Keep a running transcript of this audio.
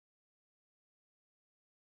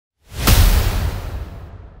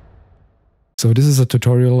So this is a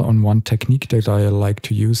tutorial on one technique that I like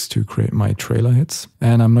to use to create my trailer hits.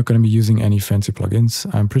 And I'm not going to be using any fancy plugins.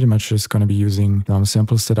 I'm pretty much just going to be using some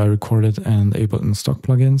samples that I recorded and Ableton stock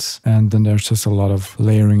plugins. And then there's just a lot of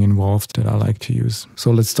layering involved that I like to use.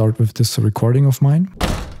 So let's start with this recording of mine.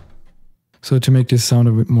 So to make this sound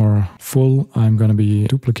a bit more full, I'm going to be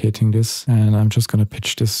duplicating this and I'm just going to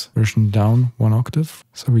pitch this version down 1 octave.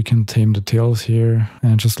 So we can tame the tails here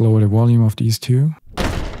and just lower the volume of these two.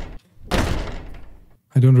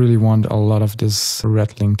 I don't really want a lot of this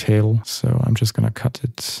rattling tail, so I'm just going to cut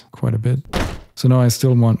it quite a bit. So now I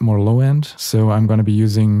still want more low end, so I'm going to be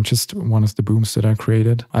using just one of the booms that I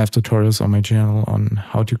created. I have tutorials on my channel on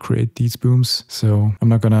how to create these booms, so I'm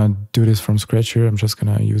not going to do this from scratch here. I'm just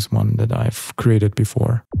going to use one that I've created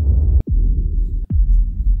before.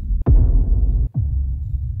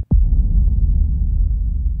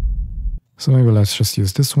 So maybe let's just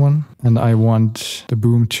use this one. And I want the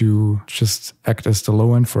boom to just act as the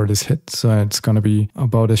low end for this hit. So it's going to be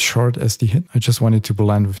about as short as the hit. I just want it to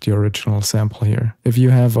blend with the original sample here. If you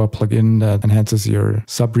have a plugin that enhances your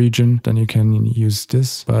sub-region, then you can use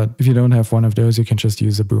this. But if you don't have one of those, you can just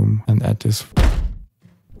use a boom and add this.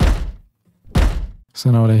 So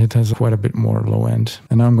now the hit has quite a bit more low end.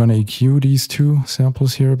 And now I'm going to EQ these two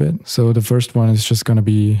samples here a bit. So the first one is just going to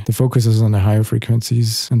be, the focus is on the higher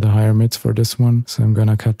frequencies and the higher mids for this one. So I'm going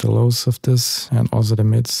to cut the lows of this and also the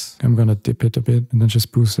mids. I'm going to dip it a bit and then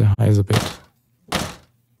just boost the highs a bit.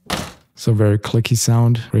 So very clicky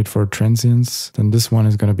sound, great for transients. Then this one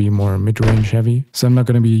is going to be more mid-range heavy. So I'm not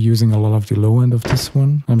going to be using a lot of the low end of this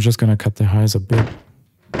one. I'm just going to cut the highs a bit.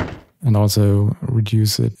 And also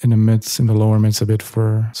reduce it in the mids, in the lower mids a bit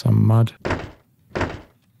for some mud.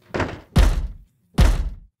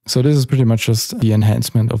 So this is pretty much just the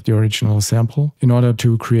enhancement of the original sample. In order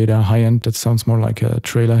to create a high end that sounds more like a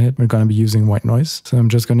trailer hit, we're going to be using white noise. So I'm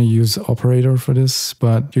just going to use operator for this,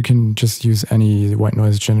 but you can just use any white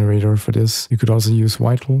noise generator for this. You could also use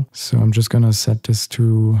Vital. So I'm just going to set this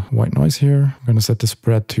to white noise here. I'm going to set the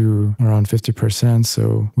spread to around 50%.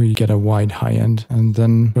 So we get a wide high end. And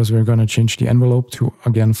then because we're going to change the envelope to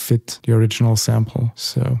again fit the original sample.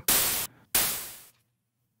 So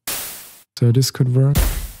this could work.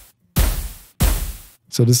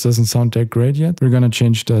 So this doesn't sound that great yet. We're going to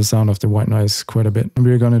change the sound of the white noise quite a bit. And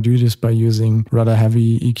we're going to do this by using rather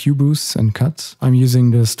heavy EQ boosts and cuts. I'm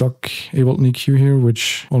using the stock Ableton EQ here,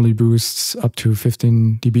 which only boosts up to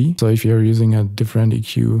 15 dB. So if you're using a different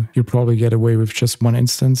EQ, you'll probably get away with just one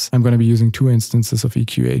instance. I'm going to be using 2 instances of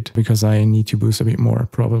EQ8 because I need to boost a bit more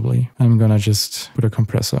probably. I'm going to just put a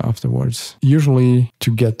compressor afterwards. Usually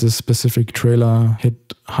to get this specific trailer hit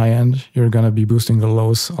high end, you're going to be boosting the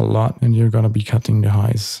lows a lot and you're going to be cutting the highs.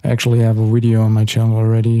 I actually have a video on my channel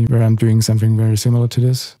already where I'm doing something very similar to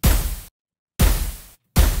this.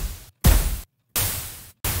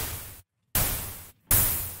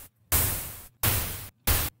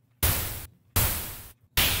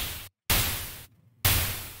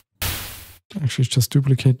 Actually, just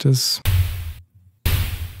duplicate this.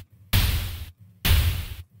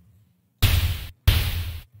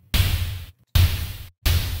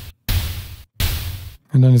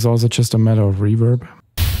 And then it's also just a matter of reverb.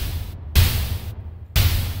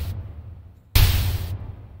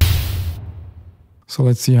 So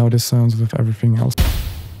let's see how this sounds with everything else.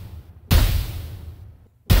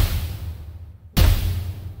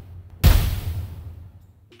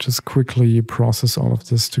 Just quickly process all of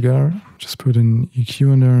this together. Just put an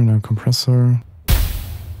EQ in there and a compressor.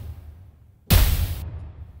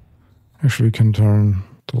 Actually, we can turn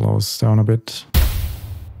the lows down a bit.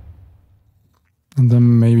 And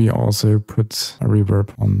then maybe also put a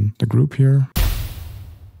reverb on the group here.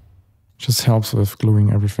 Just helps with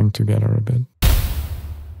gluing everything together a bit.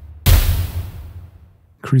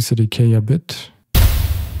 Increase the decay a bit.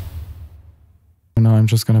 And now I'm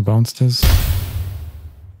just going to bounce this.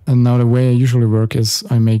 And now the way I usually work is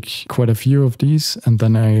I make quite a few of these and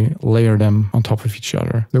then I layer them on top of each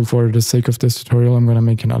other. So for the sake of this tutorial, I'm going to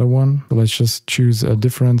make another one. So let's just choose a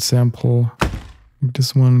different sample.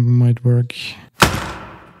 This one might work.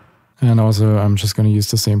 And also I'm just going to use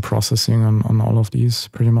the same processing on all of these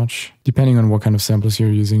pretty much. Depending on what kind of samples you're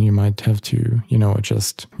using, you might have to,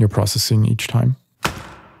 adjust your processing each time.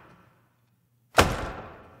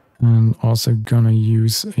 And also gonna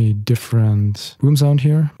use a different boom sound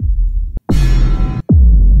here.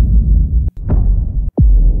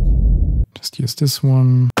 Just use this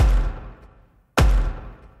one.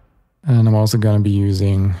 And I'm also gonna be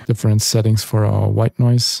using different settings for our white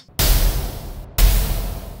noise.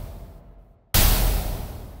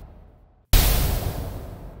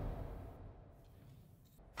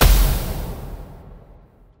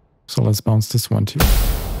 So let's bounce this one too.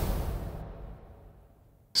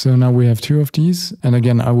 So now we have 2 of these. And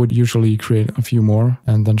again, I would usually create a few more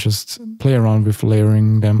and then just play around with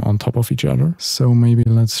layering them on top of each other. So maybe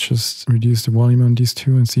let's just reduce the volume on these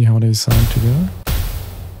 2 and see how they sound together.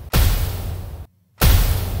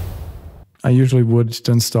 I usually would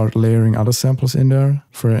then start layering other samples in there.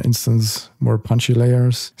 For instance, more punchy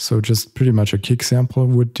layers. So just pretty much a kick sample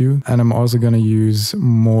would do. And I'm also going to use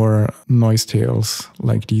more noise tails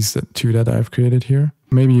like these 2 that I've created here.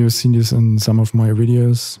 Maybe you've seen this in some of my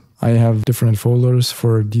videos. I have different folders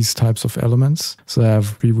for these types of elements. So I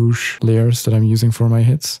have pre-whoosh layers that I'm using for my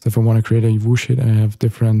hits. So if I want to create a whoosh hit, I have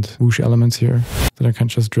different whoosh elements here that I can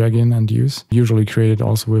just drag in and use. Usually create it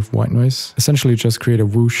also with white noise. Essentially just create a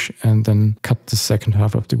whoosh and then cut the second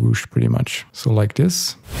half of the whoosh pretty much. So like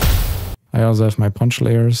this. I also have my punch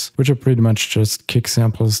layers, which are pretty much just kick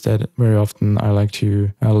samples that very often I like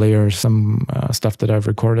to layer some stuff that I've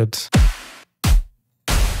recorded.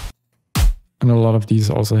 And a lot of these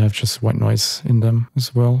also have just white noise in them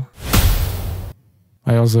as well.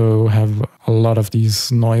 I also have a lot of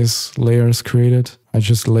these noise layers created. I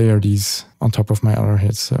just layer these on top of my other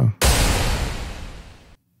hits. So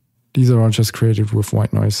these are all just created with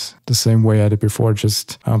white noise. The same way I did before,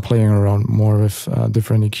 just playing around more with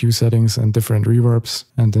different EQ settings and different reverbs.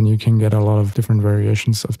 And then you can get a lot of different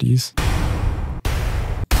variations of these.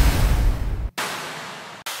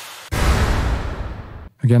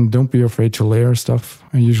 Again, don't be afraid to layer stuff.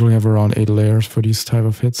 I usually have around 8 layers for these type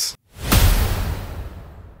of hits.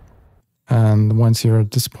 And once you're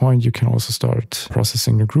at this point, you can also start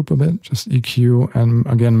processing the group a bit. Just EQ and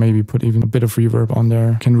again, maybe put even a bit of reverb on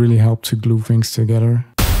there. Can really help to glue things together.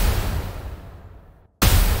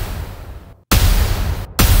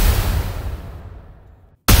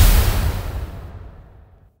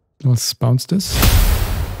 Let's bounce this.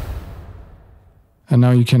 And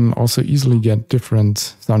now you can also easily get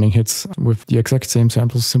different sounding hits with the exact same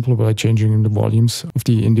samples simply by changing the volumes of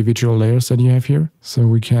the individual layers that you have here. So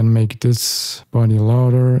we can make this body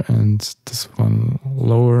louder and this one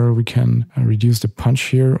lower. We can reduce the punch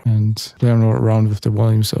here and play around with the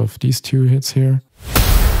volumes of these 2 hits here.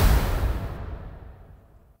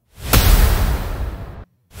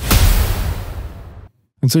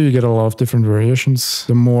 And so you get a lot of different variations.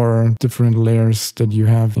 The more different layers that you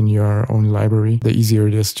have in your own library, the easier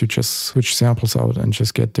it is to just switch samples out and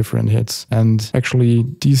just get different hits. And actually,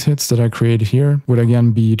 these hits that I created here would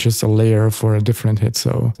again be just a layer for a different hit.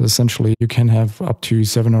 So essentially, you can have up to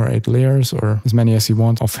 7 or 8 layers or as many as you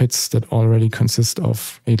want of hits that already consist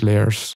of 8 layers.